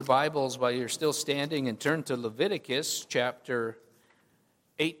Bibles while you're still standing and turn to Leviticus chapter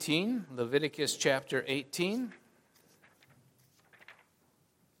 18. Leviticus chapter 18.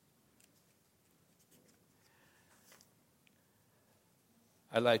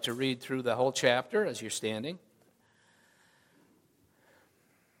 I'd like to read through the whole chapter as you're standing.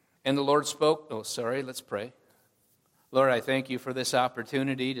 And the Lord spoke, let's pray. Lord, I thank you for this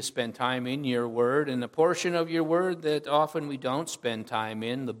opportunity to spend time in your word, and a portion of your word that often we don't spend time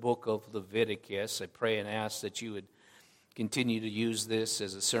in, the book of Leviticus. I pray and ask that you would continue to use this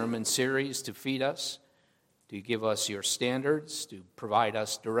as a sermon series to feed us, to give us your standards, to provide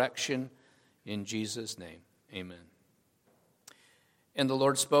us direction. In Jesus' name, amen. And the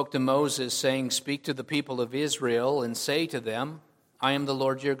Lord spoke to Moses, saying, "Speak to the people of Israel and say to them, I am the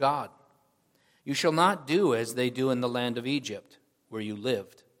Lord your God. You shall not do as they do in the land of Egypt, where you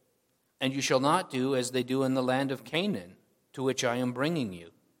lived. And you shall not do as they do in the land of Canaan, to which I am bringing you.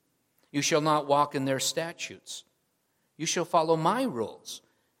 You shall not walk in their statutes. You shall follow my rules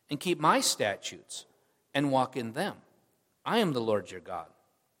and keep my statutes and walk in them. I am the Lord your God.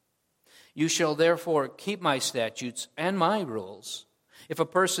 You shall therefore keep my statutes and my rules. If a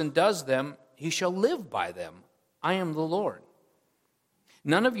person does them, he shall live by them. I am the Lord.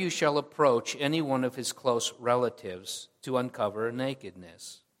 None of you shall approach any one of his close relatives to uncover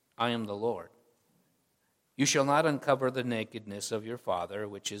nakedness. I am the Lord. You shall not uncover the nakedness of your father,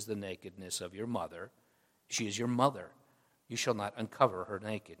 which is the nakedness of your mother. She is your mother. You shall not uncover her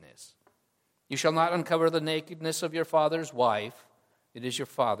nakedness. You shall not uncover the nakedness of your father's wife. It is your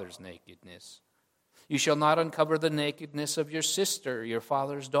father's nakedness. You shall not uncover the nakedness of your sister, your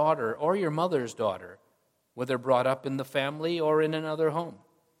father's daughter, or your mother's daughter, whether brought up in the family or in another home.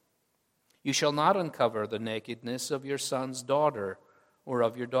 You shall not uncover the nakedness of your son's daughter or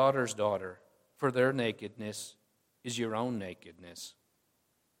of your daughter's daughter, for their nakedness is your own nakedness.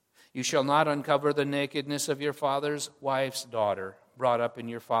 You shall not uncover the nakedness of your father's wife's daughter, brought up in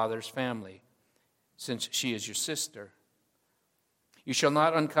your father's family, since she is your sister. You shall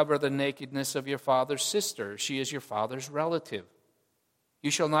not uncover the nakedness of your father's sister. She is your father's relative. You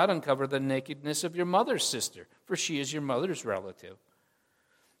shall not uncover the nakedness of your mother's sister, for she is your mother's relative.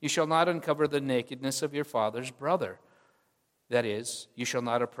 You shall not uncover the nakedness of your father's brother. That is, you shall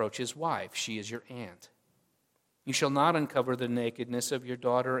not approach his wife. She is your aunt. You shall not uncover the nakedness of your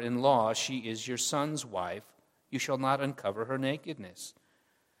daughter-in-law. She is your son's wife. You shall not uncover her nakedness.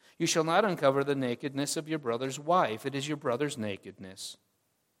 You shall not uncover the nakedness of your brother's wife. It is your brother's nakedness.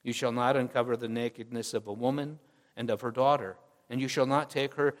 You shall not uncover the nakedness of a woman and of her daughter. And you shall not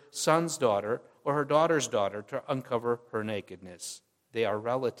take her son's daughter or her daughter's daughter to uncover her nakedness. They are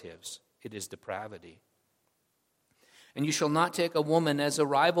relatives. It is depravity. And you shall not take a woman as a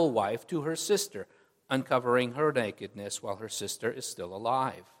rival wife to her sister, uncovering her nakedness while her sister is still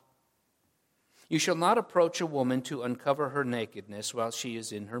alive. You shall not approach a woman to uncover her nakedness while she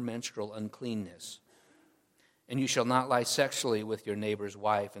is in her menstrual uncleanness. And you shall not lie sexually with your neighbor's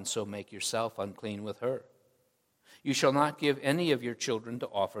wife and so make yourself unclean with her. You shall not give any of your children to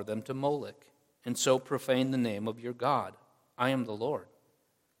offer them to Moloch, and so profane the name of your God. I am the Lord.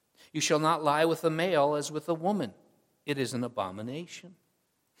 You shall not lie with a male as with a woman. It is an abomination.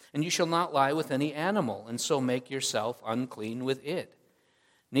 And you shall not lie with any animal, and so make yourself unclean with it.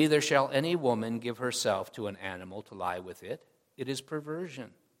 Neither shall any woman give herself to an animal to lie with it. It is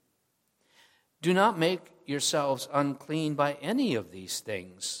perversion. Do not make yourselves unclean by any of these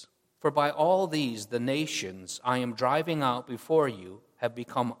things. For by all these the nations I am driving out before you have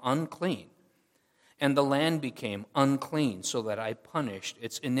become unclean, and the land became unclean, so that I punished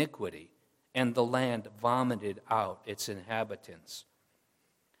its iniquity, and the land vomited out its inhabitants.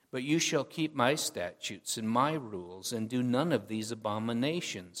 But you shall keep my statutes and my rules, and do none of these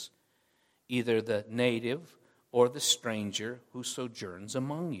abominations, either the native or the stranger who sojourns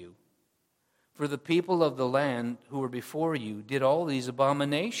among you. For the people of the land who were before you did all these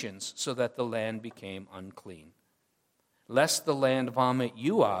abominations, so that the land became unclean. Lest the land vomit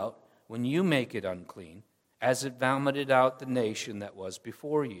you out when you make it unclean, as it vomited out the nation that was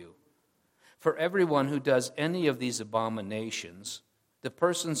before you. For everyone who does any of these abominations, the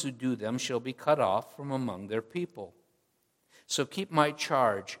persons who do them shall be cut off from among their people. So keep my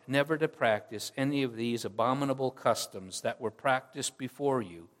charge never to practice any of these abominable customs that were practiced before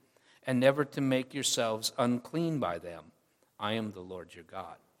you, and never to make yourselves unclean by them. I am the Lord your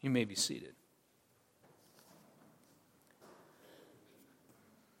God. You may be seated.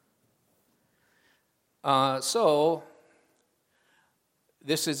 So,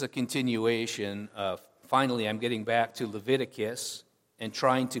 this is a continuation of, finally, I'm getting back to Leviticus and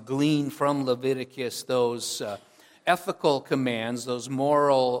trying to glean from Leviticus those ethical commands, those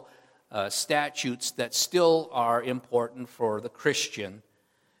moral statutes that still are important for the Christian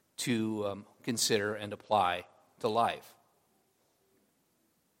to consider and apply to life.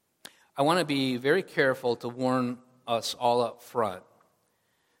 I want to be very careful to warn us all up front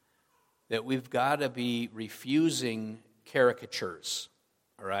that we've got to be refusing caricatures,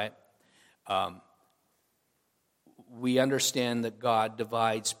 all right? We understand that God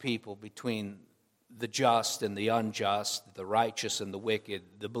divides people between the just and the unjust, the righteous and the wicked,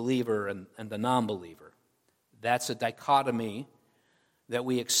 the believer and the non-believer. That's a dichotomy that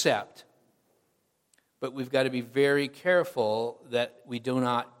we accept. But we've got to be very careful that we do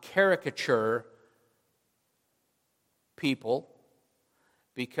not caricature people,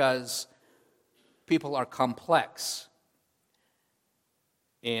 because people are complex.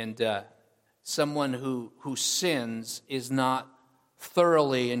 And someone who sins is not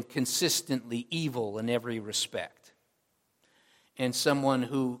thoroughly and consistently evil in every respect. And someone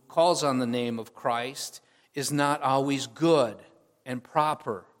who calls on the name of Christ is not always good and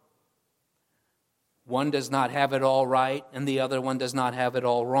proper. One does not have it all right, and the other one does not have it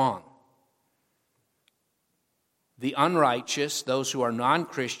all wrong. The unrighteous, those who are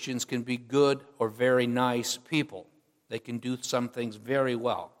non-Christians, can be good or very nice people. They can do some things very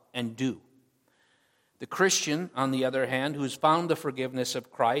well, and do. The Christian, on the other hand, who's found the forgiveness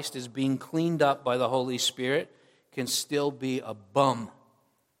of Christ, is being cleaned up by the Holy Spirit, can still be a bum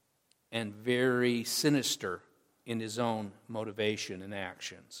and very sinister in his own motivation and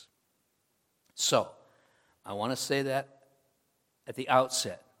actions. So, I want to say that at the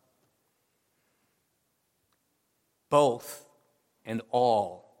outset. Both and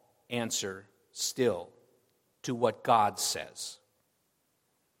all answer still to what God says.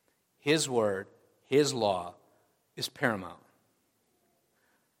 His word, His law is paramount.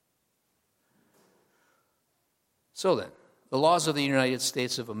 So then, the laws of the United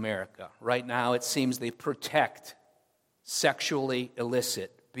States of America, right now it seems they protect sexually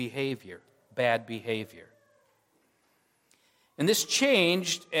illicit behavior, bad behavior. And this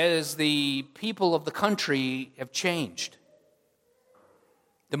changed as the people of the country have changed.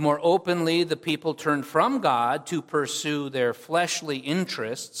 The more openly the people turned from God to pursue their fleshly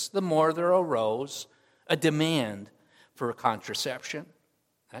interests, the more there arose a demand for contraception.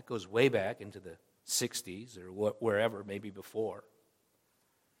 That goes way back into the 60s or wherever, maybe before.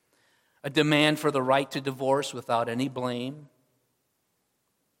 A demand for the right to divorce without any blame.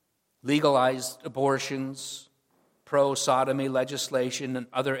 Legalized abortions, pro-sodomy legislation, and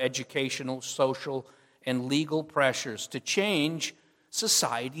other educational, social, and legal pressures to change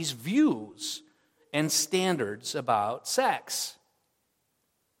society's views and standards about sex.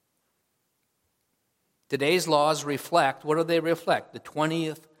 Today's laws reflect, what do they reflect? The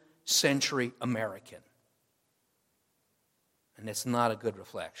 20th century American. And it's not a good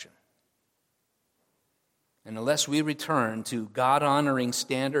reflection. And unless we return to God-honoring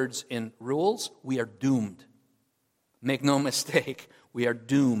standards and rules, we are doomed. Make no mistake, we are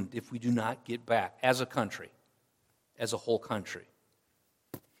doomed if we do not get back as a country, as a whole country.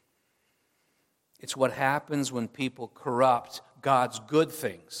 It's what happens when people corrupt God's good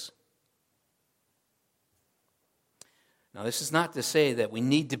things. Now, this is not to say that we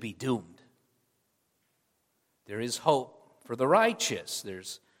need to be doomed. There is hope for the righteous.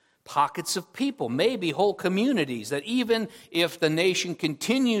 There's pockets of people, maybe whole communities, that even if the nation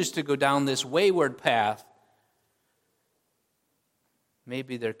continues to go down this wayward path,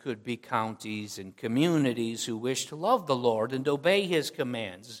 maybe there could be counties and communities who wish to love the Lord and obey His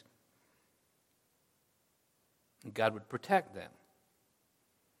commands. And God would protect them.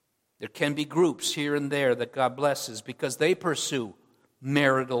 There can be groups here and there that God blesses because they pursue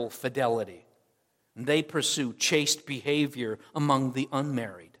marital fidelity. And they pursue chaste behavior among the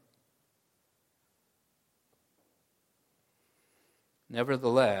unmarried.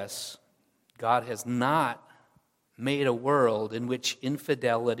 Nevertheless, God has not made a world in which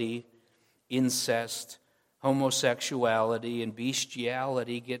infidelity, incest, homosexuality, and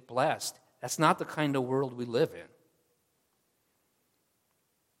bestiality get blessed. That's not the kind of world we live in.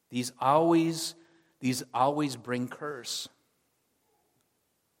 These always bring curse.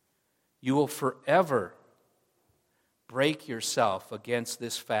 You will forever break yourself against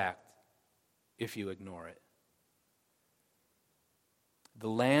this fact if you ignore it. The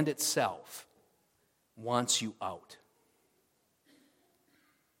land itself wants you out.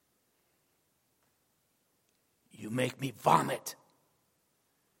 You make me vomit,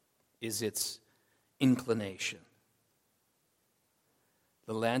 is its inclination.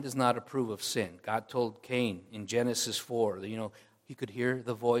 The land does not approve of sin. God told Cain in Genesis 4, he could hear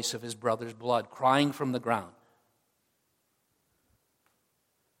the voice of his brother's blood crying from the ground.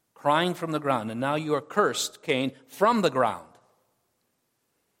 crying from the ground. And now you are cursed, Cain, from the ground.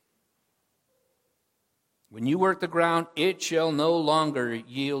 When you work the ground, it shall no longer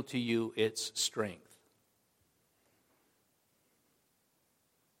yield to you its strength.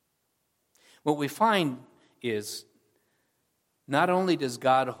 What we find is not only does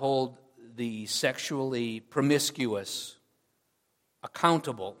God hold the sexually promiscuous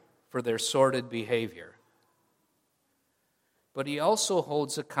accountable for their sordid behavior, but he also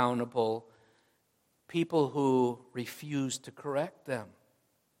holds accountable people who refuse to correct them.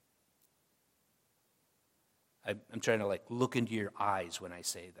 I'm trying to look into your eyes when I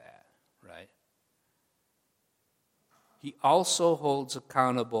say that, right? He also holds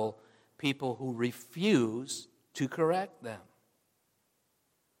accountable people who refuse to correct them.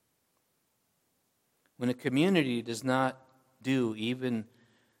 When a community does not do even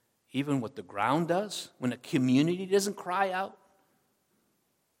what the ground does, when a community doesn't cry out,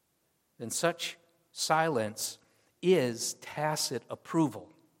 then such silence is tacit approval.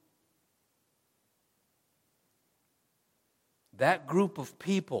 That group of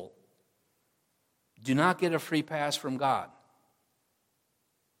people do not get a free pass from God.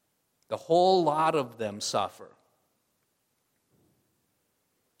 The whole lot of them suffer.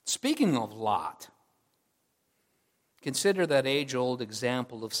 Speaking of Lot, consider that age-old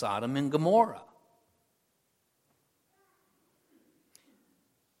example of Sodom and Gomorrah.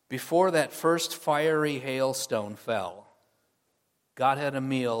 Before that first fiery hailstone fell, God had a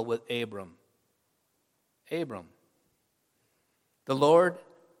meal with Abram. The Lord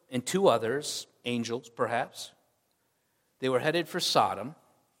and two others, angels perhaps, they were headed for Sodom.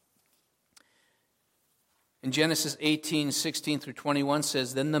 In Genesis 18, 16 through 21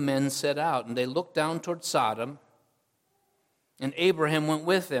 says, Then the men set out, and they looked down toward Sodom, and Abraham went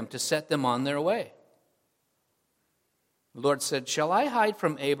with them to set them on their way. The Lord said, Shall I hide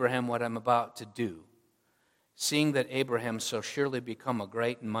from Abraham what I'm about to do, seeing that Abraham shall surely become a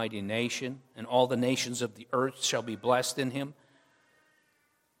great and mighty nation, and all the nations of the earth shall be blessed in him?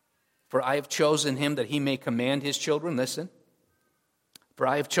 For I have chosen him that he may command his children, listen, for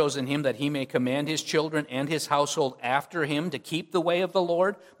I have chosen him that he may command his children and his household after him to keep the way of the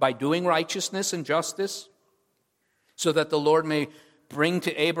Lord by doing righteousness and justice, so that the Lord may bring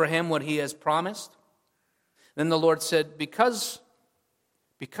to Abraham what he has promised. Then the Lord said, because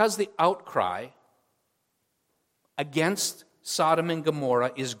the outcry against Sodom and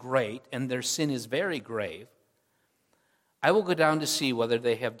Gomorrah is great, and their sin is very grave, I will go down to see whether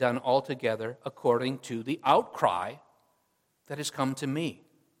they have done altogether according to the outcry that has come to me.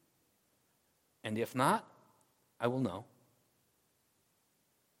 And if not, I will know.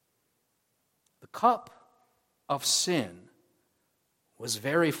 The cup of sin was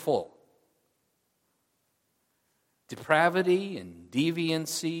very full. Depravity and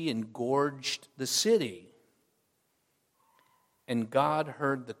deviancy engorged the city. And God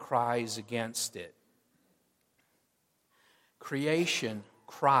heard the cries against it. Creation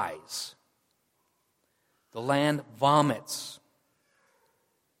cries. The land vomits.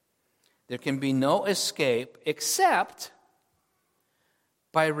 There can be no escape except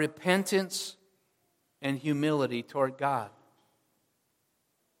by repentance and humility toward God.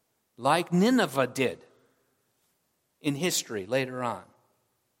 Like Nineveh did in history later on.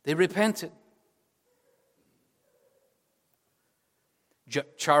 They repented.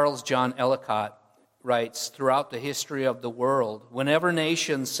 Charles John Ellicott writes, throughout the history of the world, whenever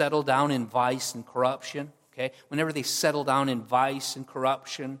nations settle down in vice and corruption, whenever they settle down in vice and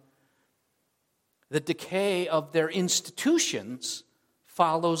corruption, the decay of their institutions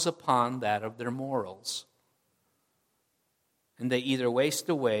follows upon that of their morals. And they either waste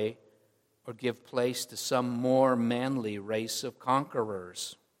away or give place to some more manly race of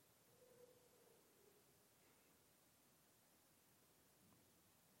conquerors.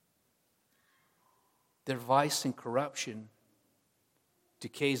 Their vice and corruption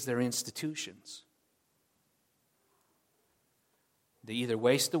decays their institutions. They either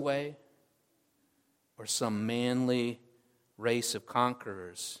waste away or some manly race of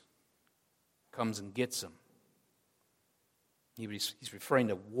conquerors comes and gets them. He's referring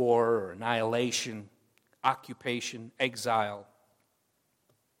to war or annihilation, occupation, exile.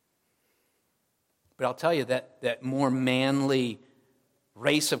 But I'll tell you that more manly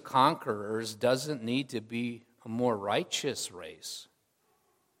race of conquerors doesn't need to be a more righteous race.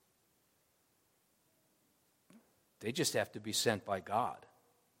 They just have to be sent by God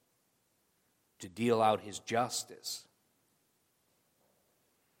to deal out his justice.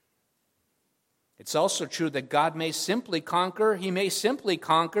 It's also true that God may simply conquer. He may simply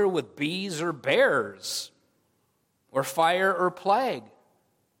conquer with bees or bears or fire or plague.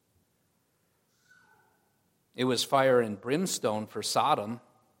 It was fire and brimstone for Sodom.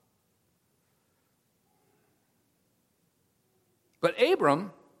 But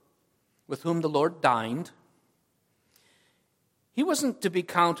Abram, with whom the Lord dined, he wasn't to be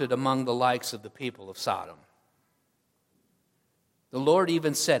counted among the likes of the people of Sodom. The Lord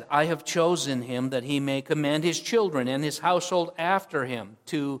even said, I have chosen him that he may command his children and his household after him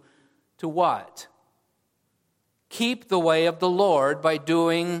to what? Keep the way of the Lord by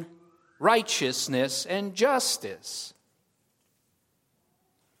doing righteousness and justice.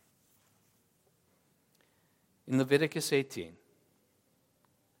 In Leviticus 18,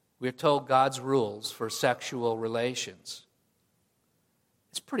 we're told God's rules for sexual relations.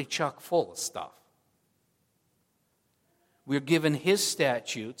 It's pretty chock full of stuff. We're given his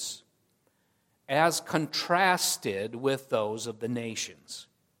statutes as contrasted with those of the nations.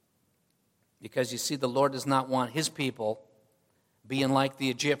 Because you see, the Lord does not want his people being like the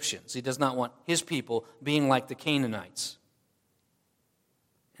Egyptians. He does not want his people being like the Canaanites.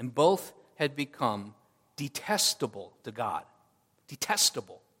 And both had become detestable to God.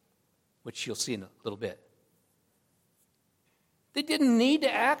 Detestable, which you'll see in a little bit. They didn't need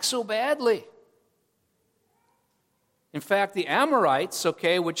to act so badly. In fact, the Amorites,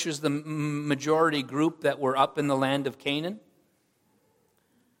 which was the majority group that were up in the land of Canaan,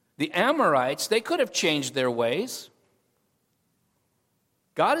 the Amorites, they could have changed their ways.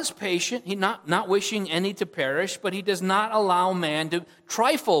 God is patient. He's not wishing any to perish, but he does not allow man to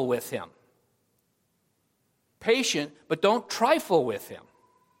trifle with him. Patient, but don't trifle with him.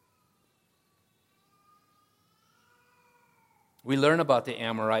 We learn about the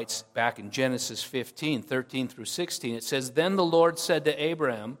Amorites back in Genesis 15, 13 through 16. It says, Then the Lord said to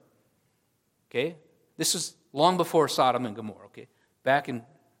Abraham, this is long before Sodom and Gomorrah, back in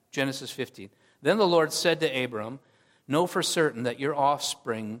Genesis 15. Then the Lord said to Abraham, Know for certain that your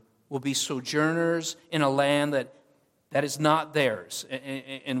offspring will be sojourners in a land that is not theirs,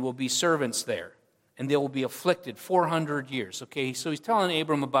 and will be servants there, and they will be afflicted 400 years. So he's telling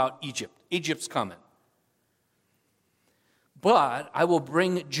Abram about Egypt. Egypt's coming. But I will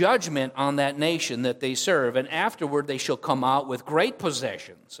bring judgment on that nation that they serve, and afterward they shall come out with great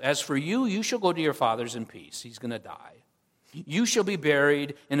possessions. As for you, you shall go to your fathers in peace. He's going to die. You shall be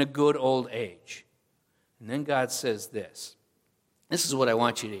buried in a good old age. And then God says this. This is what I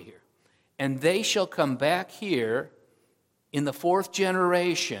want you to hear. And they shall come back here in the fourth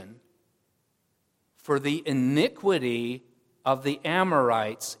generation, for the iniquity of the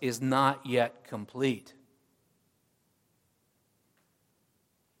Amorites is not yet complete.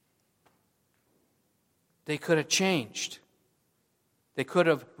 They could have changed. They could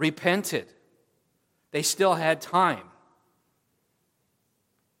have repented. They still had time.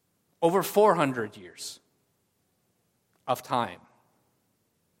 Over 400 years of time.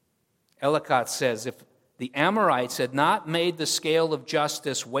 Ellicott says, if the Amorites had not made the scale of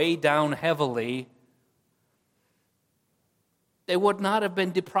justice weigh down heavily, they would not have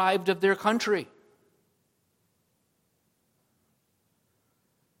been deprived of their country.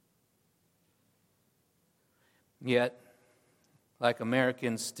 Yet, like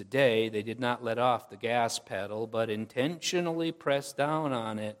Americans today, they did not let off the gas pedal, but intentionally pressed down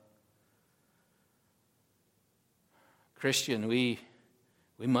on it. Christian, we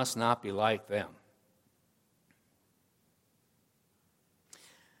must not be like them.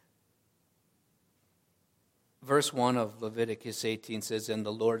 Verse 1 of Leviticus 18 says, And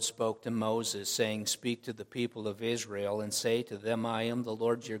the Lord spoke to Moses, saying, Speak to the people of Israel, and say to them, I am the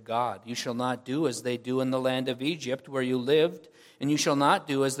Lord your God. You shall not do as they do in the land of Egypt, where you lived, and you shall not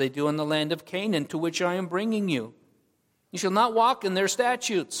do as they do in the land of Canaan, to which I am bringing you. You shall not walk in their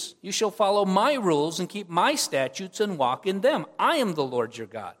statutes. You shall follow my rules and keep my statutes and walk in them. I am the Lord your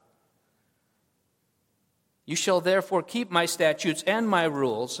God. You shall therefore keep my statutes and my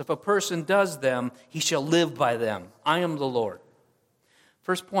rules. If a person does them, he shall live by them. I am the Lord.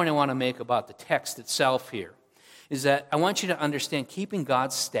 First point I want to make about the text itself here is that I want you to understand keeping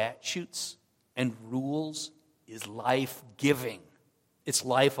God's statutes and rules is life-giving. It's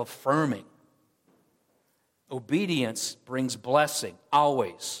life-affirming. Obedience brings blessing,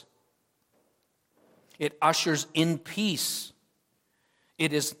 always. It ushers in peace.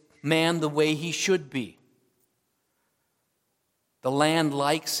 It is man the way he should be. The land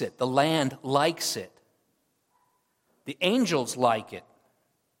likes it. The land likes it. The angels like it.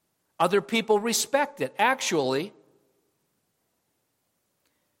 Other people respect it. Actually,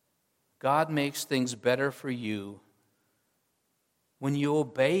 God makes things better for you when you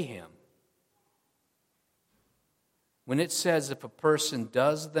obey him. When it says if a person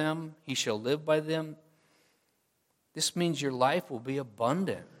does them, he shall live by them, this means your life will be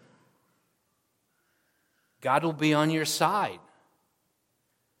abundant. God will be on your side.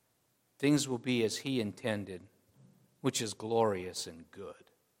 Things will be as He intended, which is glorious and good.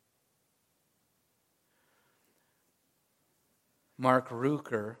 Mark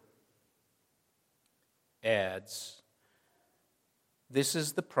Rucker adds, this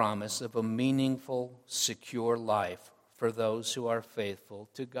is the promise of a meaningful, secure life for those who are faithful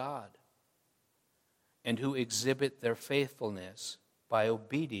to God and who exhibit their faithfulness by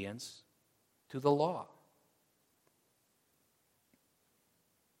obedience to the law.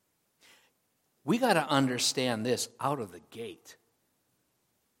 We got to understand this out of the gate.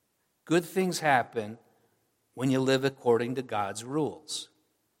 Good things happen when you live according to God's rules.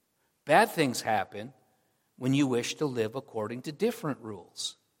 Bad things happen when you wish to live according to different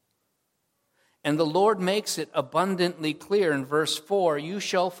rules. And the Lord makes it abundantly clear in verse 4, you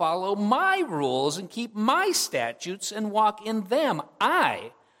shall follow my rules and keep my statutes and walk in them.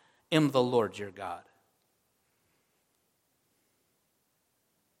 I am the Lord your God.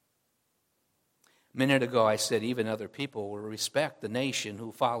 A minute ago I said even other people will respect the nation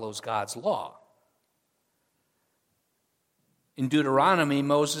who follows God's law. In Deuteronomy,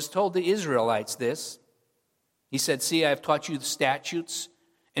 Moses told the Israelites this. He said, see, I have taught you the statutes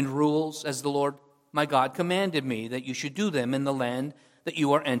and rules as the Lord my God commanded me, that you should do them in the land that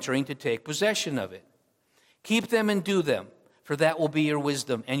you are entering to take possession of it. Keep them and do them, for that will be your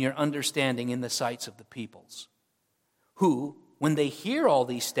wisdom and your understanding in the sights of the peoples, who, when they hear all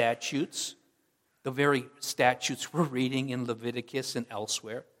these statutes, the very statutes we're reading in Leviticus and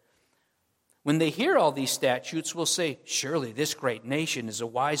elsewhere, when they hear all these statutes, will say, surely this great nation is a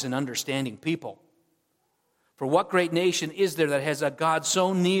wise and understanding people. For what great nation is there that has a God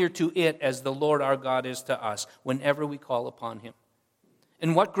so near to it as the Lord our God is to us whenever we call upon him?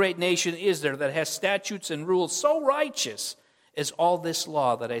 And what great nation is there that has statutes and rules so righteous as all this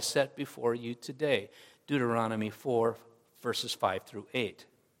law that I set before you today? Deuteronomy 4, verses 5 through 8.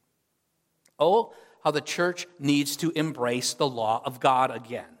 Oh, how the church needs to embrace the law of God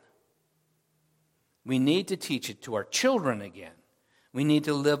again. We need to teach it to our children again. We need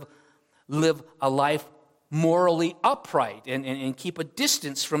to live a life morally upright and keep a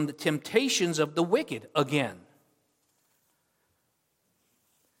distance from the temptations of the wicked again.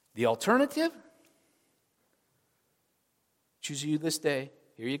 The alternative? Choose you this day.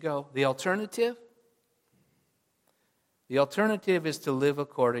 Here you go. The alternative? The alternative is to live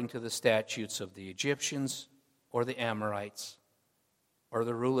according to the statutes of the Egyptians or the Amorites or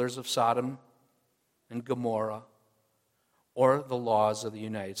the rulers of Sodom and Gomorrah or the laws of the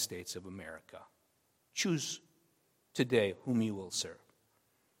United States of America. Choose today whom you will serve.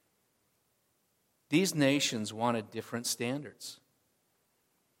 These nations wanted different standards.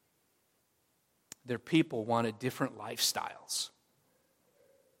 Their people wanted different lifestyles.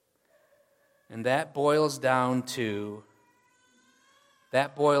 And that boils down to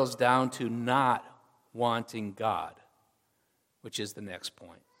not wanting God, which is the next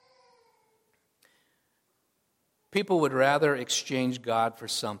point. People would rather exchange God for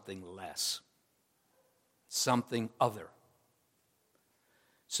something less, something other.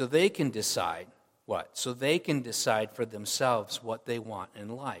 So they can decide what? So they can decide for themselves what they want in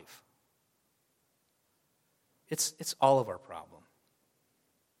life. It's all of our problem.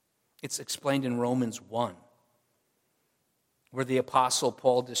 It's explained in Romans 1, where the Apostle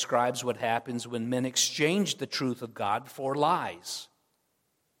Paul describes what happens when men exchange the truth of God for lies.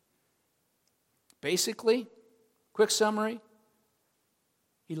 Basically, quick summary,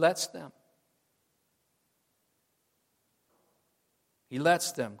 he lets them. He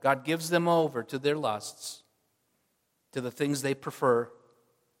lets them. God gives them over to their lusts, to the things they prefer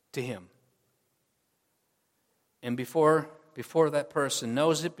to him. And before that person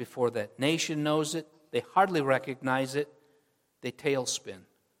knows it, before that nation knows it, they hardly recognize it, they tailspin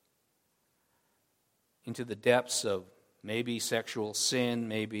into the depths of maybe sexual sin,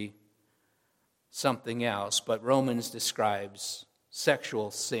 maybe something else. But Romans describes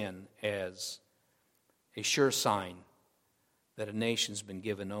sexual sin as a sure sign that a nation's been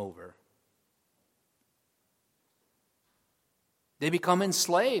given over. They become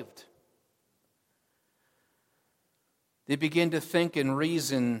enslaved. They begin to think and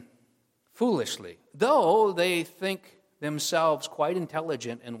reason foolishly, though they think themselves quite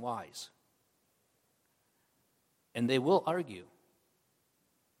intelligent and wise. And they will argue.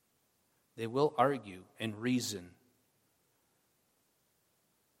 They will argue and reason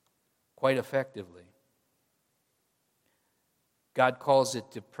quite effectively. God calls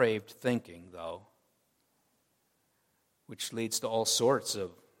it depraved thinking, though, which leads to all sorts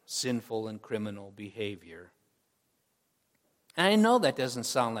of sinful and criminal behavior. And I know that doesn't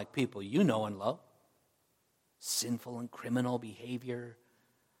sound like people you know and love. sinful and criminal behavior,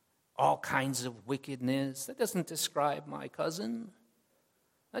 all kinds of wickedness. That doesn't describe my cousin.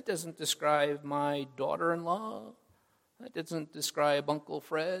 That doesn't describe my daughter-in-law. That doesn't describe Uncle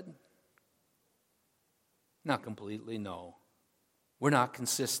Fred. Not completely, no. We're not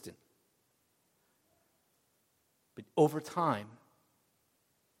consistent. But over time,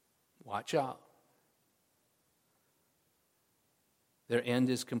 watch out. Their end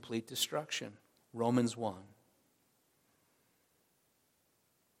is complete destruction. Romans 1.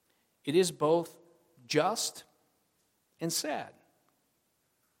 It is both just and sad.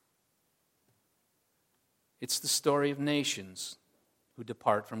 It's the story of nations who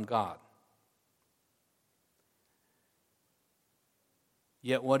depart from God.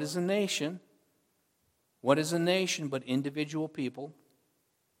 Yet what is a nation? What is a nation but individual people,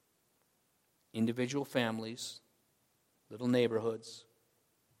 individual families, little neighborhoods,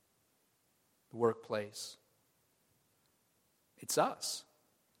 the workplace? It's us.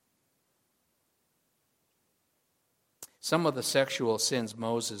 Some of the sexual sins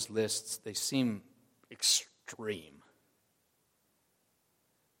Moses lists, they seem extreme.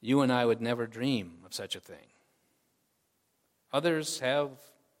 You and I would never dream of such a thing. Others have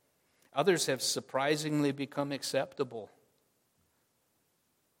surprisingly become acceptable.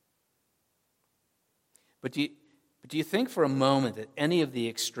 But do you think for a moment that any of the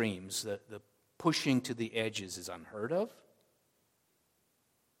extremes, the pushing to the edges, is unheard of?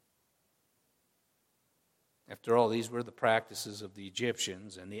 After all, these were the practices of the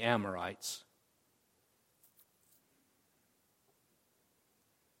Egyptians and the Amorites.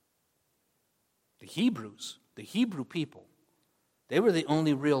 The Hebrews, the Hebrew people, they were the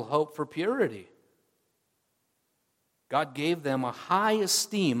only real hope for purity. God gave them a high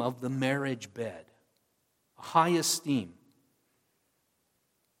esteem of the marriage bed, a high esteem.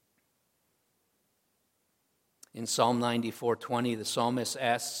 In Psalm 94:20, the psalmist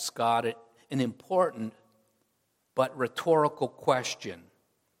asks God an important but rhetorical question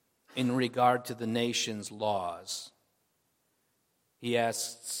in regard to the nation's laws. He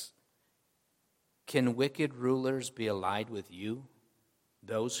asks, "Can wicked rulers be allied with you,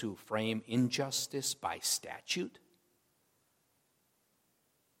 those who frame injustice by statute?"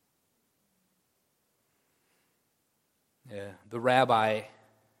 The rabbi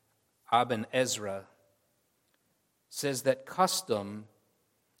Ibn Ezra says that custom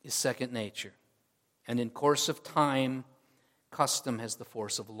is second nature, and in course of time, custom has the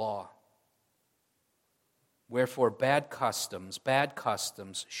force of law. Wherefore, bad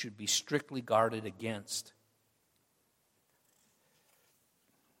customs should be strictly guarded against.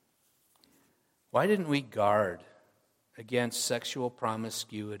 Why didn't we guard against sexual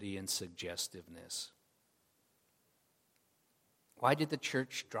promiscuity and suggestiveness? Why did the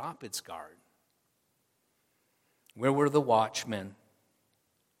church drop its guard? Where were the watchmen?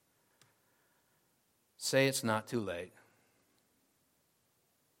 Say it's not too late.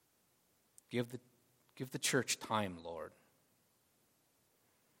 Give the church time, Lord.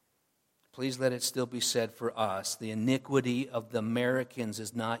 Please let it still be said for us, the iniquity of the Americans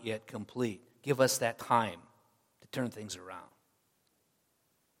is not yet complete. Give us that time to turn things around.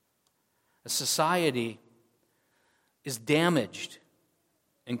 A society is damaged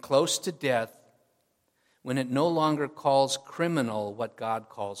and close to death when it no longer calls criminal what God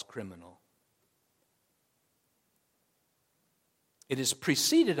calls criminal. It is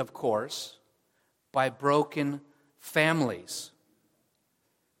preceded, of course, by broken families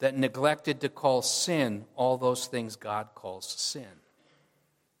that neglected to call sin all those things God calls sin.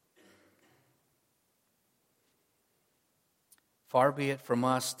 Far be it from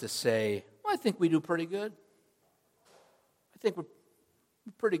us to say, well, I think we do pretty good. I think we're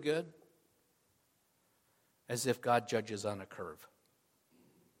pretty good. As if God judges on a curve.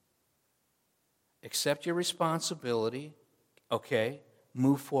 Accept your responsibility. Okay,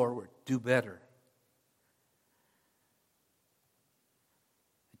 move forward. Do better.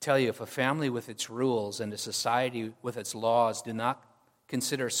 I tell you, if a family with its rules and a society with its laws do not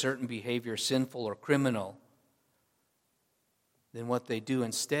consider certain behavior sinful or criminal, then what they do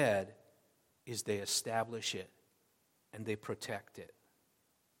instead is they establish it and they protect it.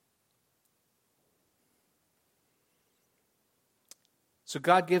 So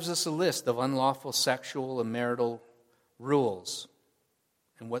God gives us a list of unlawful sexual and marital rules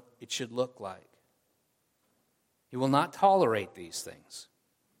and what it should look like. He will not tolerate these things.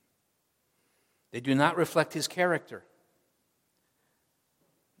 They do not reflect His character.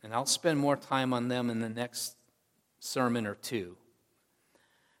 And I'll spend more time on them in the next sermon or two.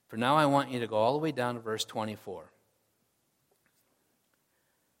 For now, I want you to go all the way down to verse 24.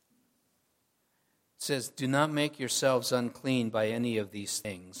 It It says, "Do not make yourselves unclean by any of these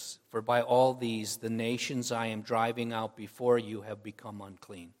things, for by all these the nations I am driving out before you have become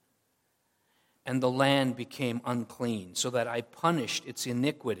unclean. And the land became unclean, so that I punished its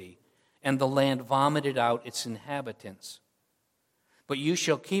iniquity, and the land vomited out its inhabitants. But you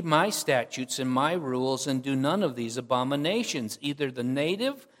shall keep my statutes and my rules, and do none of these abominations, either the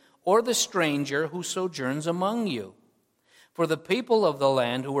native or the stranger who sojourns among you. For the people of the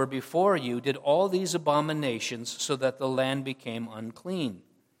land who were before you did all these abominations, so that the land became unclean.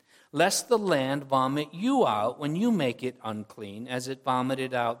 Lest the land vomit you out when you make it unclean, as it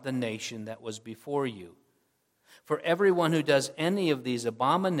vomited out the nation that was before you. For everyone who does any of these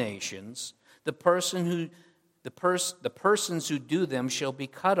abominations, the persons who do them shall be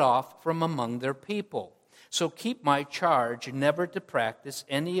cut off from among their people. So keep my charge never to practice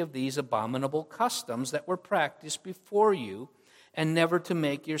any of these abominable customs that were practiced before you, and never to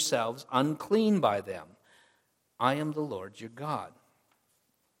make yourselves unclean by them. I am the Lord your God."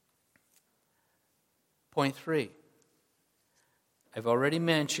 Point 3. I've already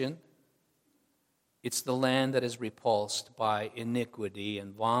mentioned it's the land that is repulsed by iniquity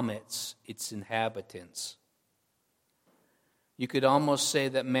and vomits its inhabitants. You could almost say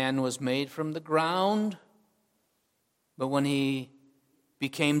that man was made from the ground, but when he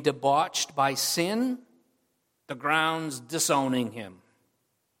became debauched by sin, the ground's disowning him.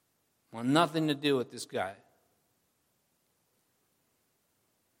 Want nothing to do with this guy.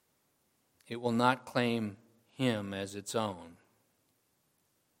 It will not claim him as its own.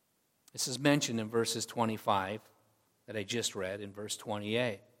 This is mentioned in verses 25 that I just read, in verse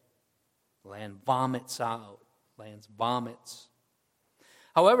 28. Land vomits out. Land vomits.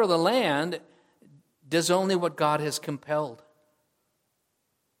 However, the land does only what God has compelled.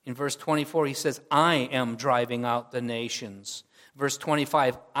 In verse 24, he says, "I am driving out the nations." Verse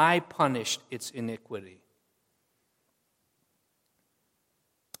 25, "I punished its iniquity."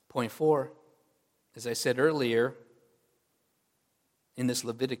 Point 4, as I said earlier, in this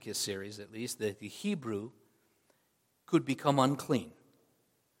Leviticus series at least, that the Hebrew could become unclean.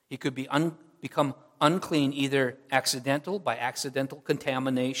 He could become unclean either by accidental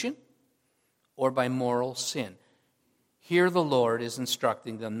contamination, or by moral sin. Here the Lord is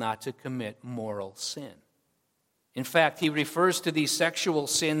instructing them not to commit moral sin. In fact, he refers to these sexual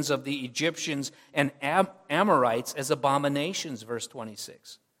sins of the Egyptians and Amorites as abominations, verse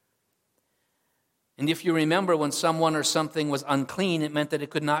 26. And if you remember, when someone or something was unclean, it meant that it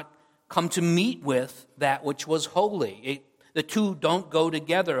could not come to meet with that which was holy. The two don't go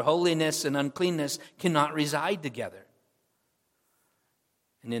together. Holiness and uncleanness cannot reside together.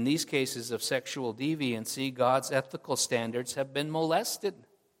 And in these cases of sexual deviancy, God's ethical standards have been molested.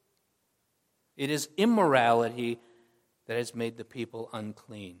 It is immorality that has made the people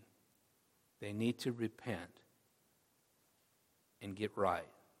unclean. They need to repent and get right.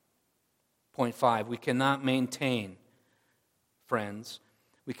 Point 5, we cannot maintain, friends,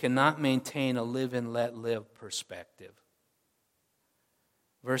 we cannot maintain a live and let live perspective.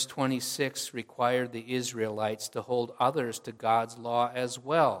 Verse 26 required the Israelites to hold others to God's law as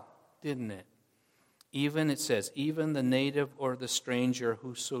well, didn't it? It says, even the native or the stranger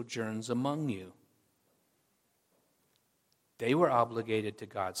who sojourns among you. They were obligated to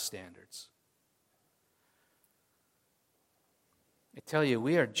God's standards. I tell you,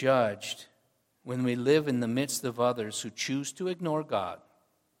 we are judged when we live in the midst of others who choose to ignore God.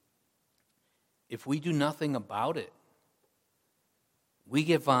 If we do nothing about it, we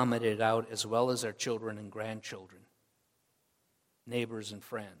get vomited out as well as our children and grandchildren, neighbors and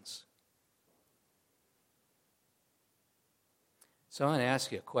friends. So I want to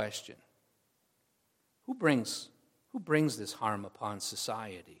ask you a question. Who brings this harm upon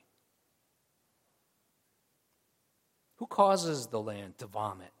society? Who causes the land to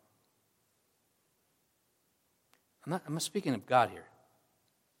vomit? I'm not speaking of God here.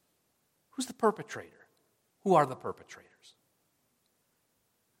 Who's the perpetrator? Who are the perpetrators?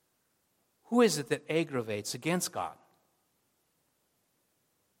 Who is it that aggravates against God?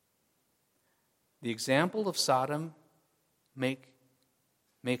 The example of Sodom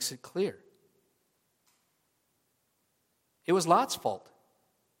makes it clear. It was Lot's fault.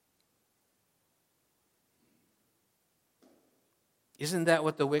 Isn't that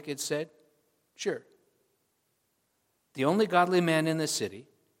what the wicked said? Sure. The only godly man in the city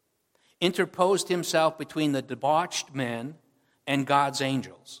interposed himself between the debauched men and God's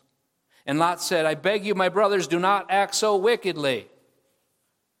angels. And Lot said, "I beg you, my brothers, do not act so wickedly."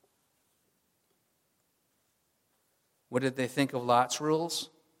 What did they think of Lot's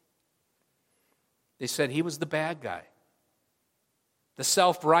rules? They said he was the bad guy, the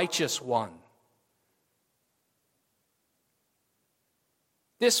self-righteous one.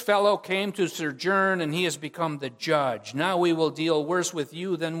 This fellow came to sojourn, and he has become the judge. Now we will deal worse with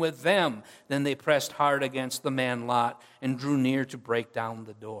you than with them. Then they pressed hard against the man Lot and drew near to break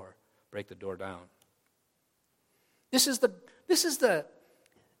the door down. This is the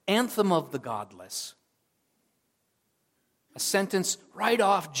anthem of the godless. A sentence right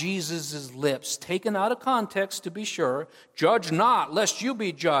off Jesus' lips, taken out of context to be sure. Judge not, lest you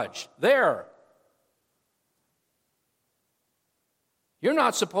be judged. There. You're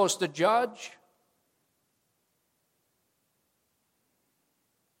not supposed to judge.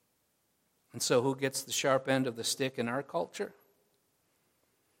 And so who gets the sharp end of the stick in our culture?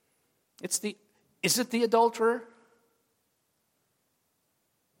 Is it the adulterer?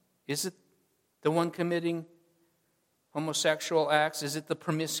 Is it the one committing homosexual acts? Is it the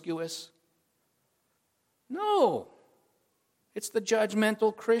promiscuous? No. It's the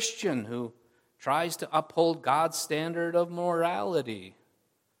judgmental Christian who tries to uphold God's standard of morality.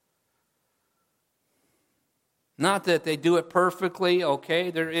 Not that they do it perfectly, okay?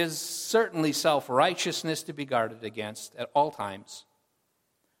 There is certainly self-righteousness to be guarded against at all times.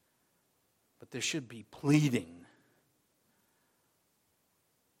 But there should be pleading.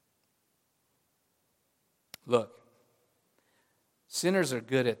 Look, sinners are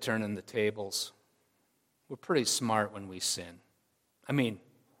good at turning the tables. We're pretty smart when we sin.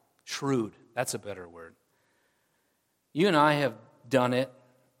 Shrewd. That's a better word. You and I have done it.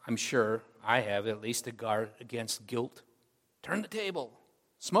 I'm sure I have, at least to guard against guilt. Turn the table.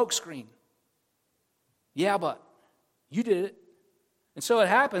 Smoke screen. Yeah, but you did it. And so it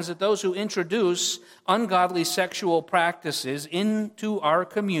happens that those who introduce ungodly sexual practices into our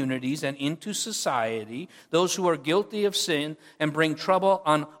communities and into society, those who are guilty of sin and bring trouble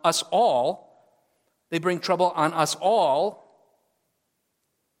on us all, they bring trouble on us all.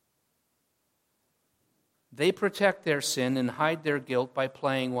 They protect their sin and hide their guilt by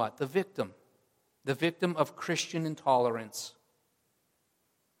playing what? The victim of Christian intolerance.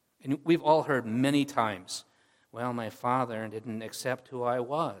 And we've all heard many times, well, my father didn't accept who I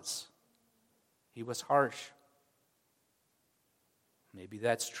was. He was harsh. Maybe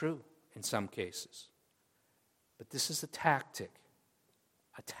that's true in some cases. But this is a tactic.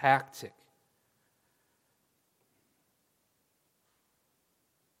 A tactic.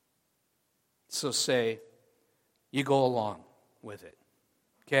 So say, you go along with it.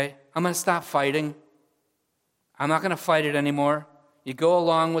 Okay? I'm going to stop fighting. I'm not going to fight it anymore. You go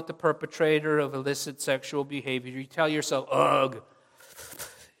along with the perpetrator of illicit sexual behavior. You tell yourself, ugh,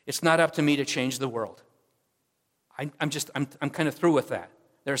 it's not up to me to change the world. I'm kind of through with that.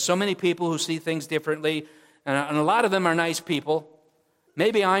 There are so many people who see things differently, and a lot of them are nice people.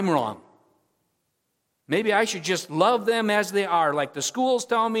 Maybe I'm wrong. Maybe I should just love them as they are, like the schools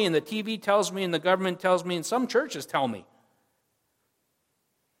tell me, and the TV tells me, and the government tells me, and some churches tell me.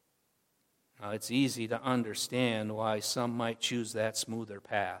 Now, it's easy to understand why some might choose that smoother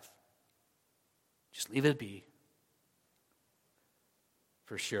path. Just leave it be.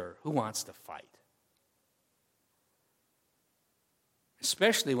 For sure. Who wants to fight?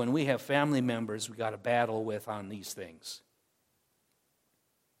 Especially when we have family members we got to battle with on these things.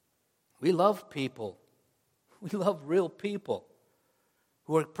 We love people. We love real people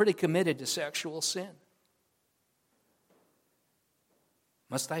who are pretty committed to sexual sin.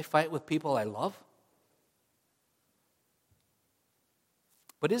 Must I fight with people I love?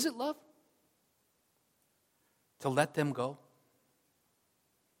 But is it love? To let them go?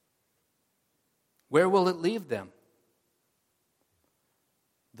 Where will it leave them?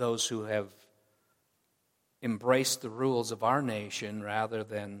 Those who have embraced the rules of our nation rather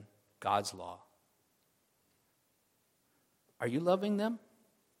than God's law. Are you loving them?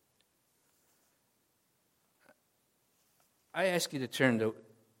 I ask you to turn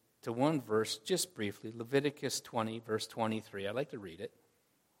to one verse just briefly, Leviticus 20, verse 23. I'd like to read it.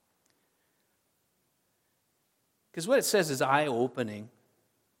 Because what it says is eye-opening.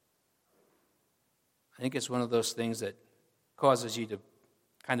 I think it's one of those things that causes you to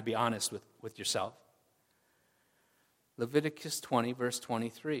kind of be honest with yourself. Leviticus 20, verse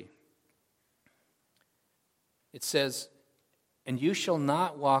 23. It says, "And you shall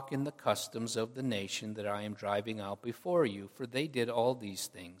not walk in the customs of the nation that I am driving out before you, for they did all these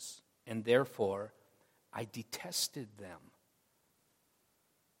things, and therefore I detested them."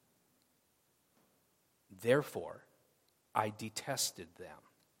 Therefore, I detested them.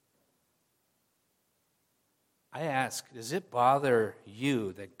 I ask, does it bother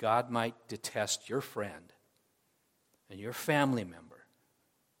you that God might detest your friend and your family member?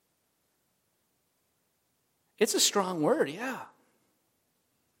 It's a strong word, yeah.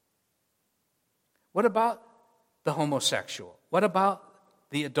 What about the homosexual? What about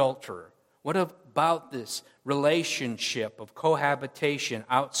the adulterer? What about this relationship of cohabitation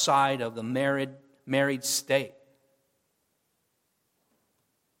outside of the married state?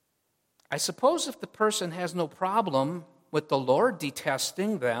 I suppose if the person has no problem with the Lord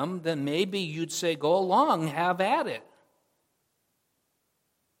detesting them, then maybe you'd say, go along, have at it.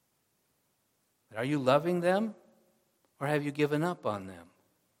 But are you loving them, or have you given up on them?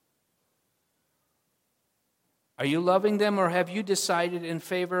 Are you loving them, or have you decided in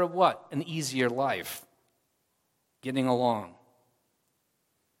favor of what? An easier life, getting along.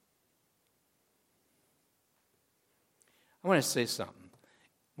 I want to say something.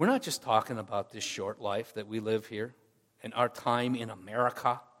 We're not just talking about this short life that we live here and our time in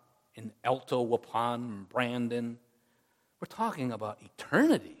America, in Alto, Waupun, and Brandon. We're talking about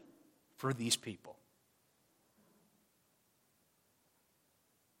eternity for these people.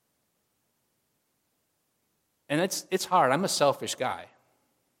 And it's hard. I'm a selfish guy.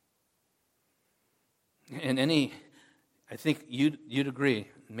 And I think you'd agree,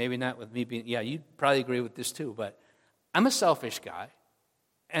 maybe not with me being, you'd probably agree with this too, but I'm a selfish guy.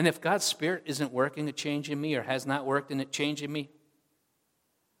 And if God's Spirit isn't working a change in me or has not worked in it changing me,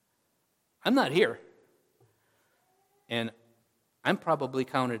 I'm not here. And I'm probably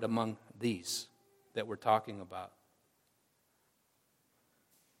counted among these that we're talking about.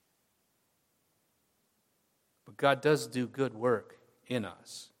 But God does do good work in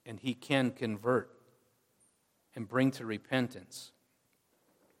us, and He can convert and bring to repentance.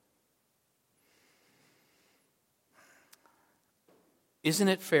 Isn't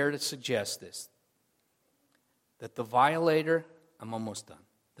it fair to suggest this? That the violator, I'm almost done,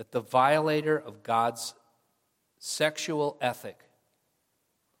 that the violator of God's sexual ethic,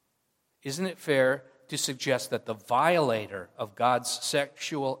 isn't it fair to suggest that the violator of God's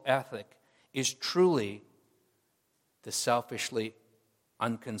sexual ethic is truly the selfishly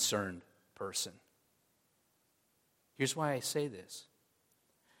unconcerned person? Here's why I say this.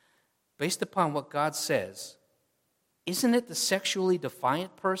 Based upon what God says, isn't it the sexually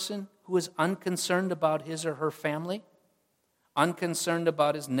defiant person who is unconcerned about his or her family? Unconcerned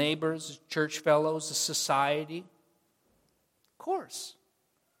about his neighbors, his church fellows, the society? Of course.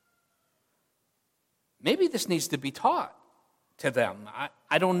 Maybe this needs to be taught to them.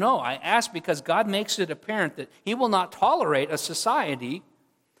 I don't know. I ask because God makes it apparent that He will not tolerate a society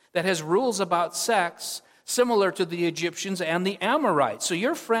that has rules about sex similar to the Egyptians and the Amorites. So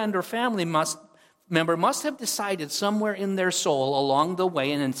your friend or family member must have decided somewhere in their soul along the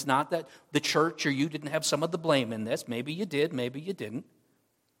way, and it's not that the church or you didn't have some of the blame in this. Maybe you did, maybe you didn't.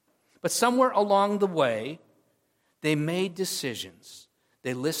 But somewhere along the way, they made decisions.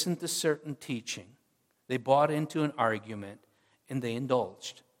 They listened to certain teaching. They bought into an argument, and they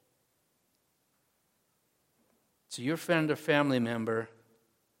indulged. So your friend or family member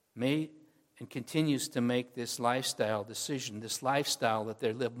made and continues to make this lifestyle decision, this lifestyle that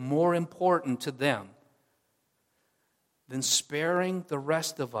they live, more important to them than sparing the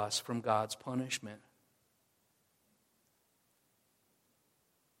rest of us from God's punishment.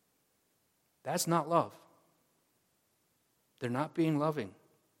 That's not love. They're not being loving.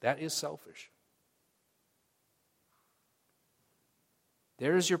 That is selfish.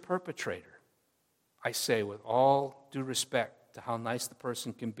 There is your perpetrator. I say with all due respect to how nice the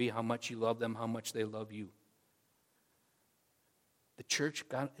person can be, how much you love them, how much they love you. The church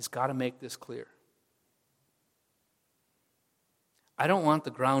has got to make this clear. I don't want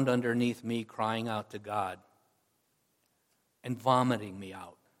the ground underneath me crying out to God and vomiting me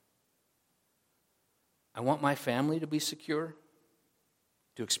out. I want my family to be secure,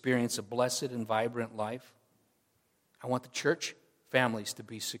 to experience a blessed and vibrant life. I want the church families to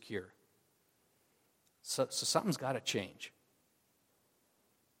be secure. So something's got to change.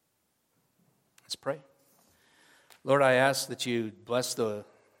 Let's pray. Lord, I ask that you bless the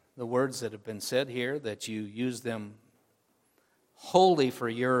words that have been said here, that you use them wholly for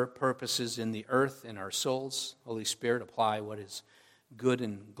your purposes in the earth, in our souls. Holy Spirit, apply what is good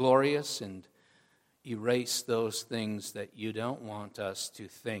and glorious and erase those things that you don't want us to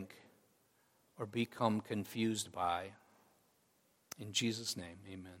think or become confused by. In Jesus' name, amen.